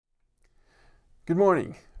Good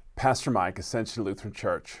morning. Pastor Mike, Ascension Lutheran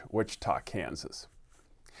Church, Wichita, Kansas.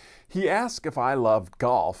 He asked if I loved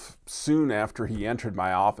golf. Soon after he entered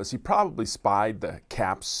my office, he probably spied the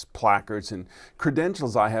caps, placards, and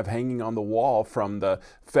credentials I have hanging on the wall from the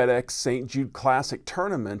FedEx St. Jude Classic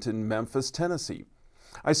tournament in Memphis, Tennessee.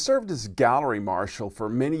 I served as gallery marshal for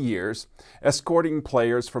many years, escorting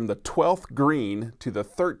players from the 12th green to the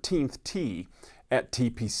 13th tee at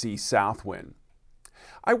TPC Southwind.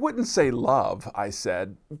 I wouldn't say love, I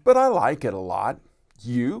said, but I like it a lot.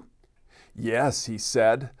 You? Yes, he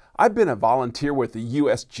said. I've been a volunteer with the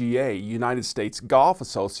USGA, United States Golf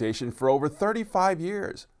Association, for over 35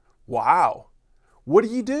 years. Wow. What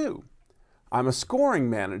do you do? I'm a scoring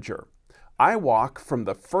manager. I walk from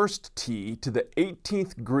the first tee to the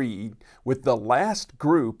 18th green with the last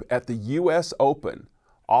group at the US Open,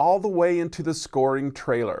 all the way into the scoring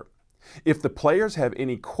trailer. If the players have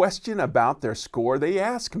any question about their score, they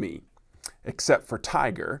ask me. Except for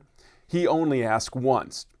Tiger. He only asked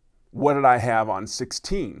once, "What did I have on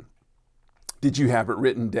 16? Did you have it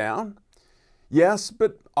written down?" Yes,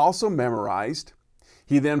 but also memorized.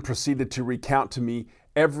 He then proceeded to recount to me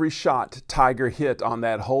every shot Tiger hit on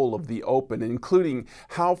that hole of the Open, including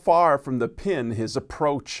how far from the pin his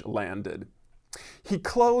approach landed. He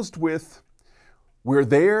closed with, "We're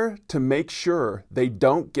there to make sure they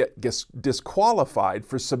don't get disqualified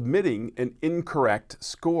for submitting an incorrect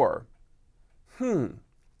score."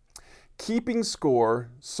 Keeping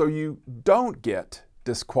score so you don't get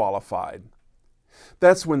disqualified.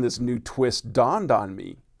 That's when this new twist dawned on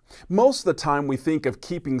me. Most of the time we think of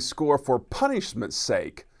keeping score for punishment's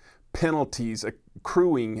sake, penalties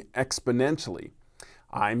accruing exponentially.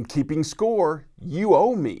 I'm keeping score, you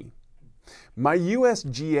owe me. My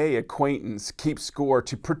USGA acquaintance keeps score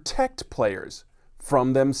to protect players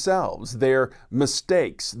from themselves, their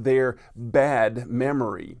mistakes, their bad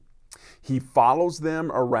memory. He follows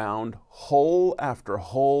them around hole after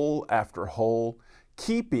hole after hole,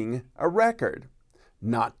 keeping a record,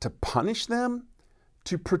 not to punish them,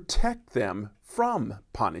 to protect them from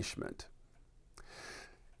punishment.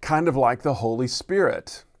 Kind of like the Holy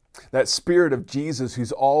Spirit. That Spirit of Jesus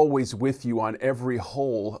who's always with you on every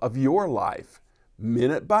hole of your life,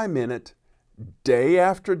 minute by minute, day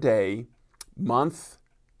after day, month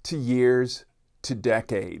to years to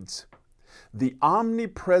decades. The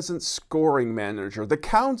omnipresent scoring manager, the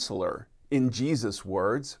counselor, in Jesus'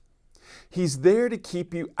 words. He's there to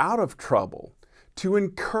keep you out of trouble, to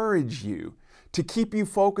encourage you, to keep you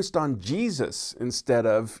focused on Jesus instead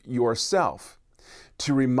of yourself,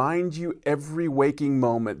 to remind you every waking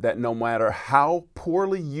moment that no matter how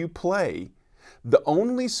poorly you play, the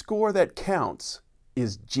only score that counts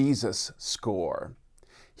is Jesus' score.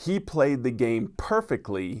 He played the game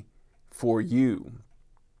perfectly for you.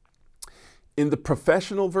 In the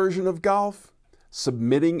professional version of golf,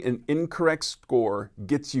 submitting an incorrect score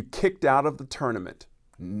gets you kicked out of the tournament.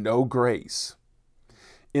 No grace.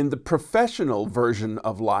 In the professional version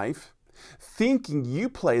of life, thinking you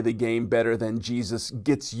play the game better than Jesus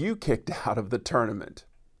gets you kicked out of the tournament.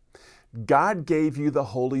 God gave you the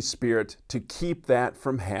Holy Spirit to keep that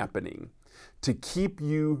from happening, to keep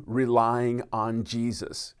you relying on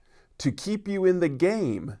Jesus, to keep you in the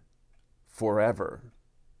game forever.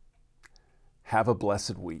 Have a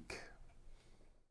blessed week.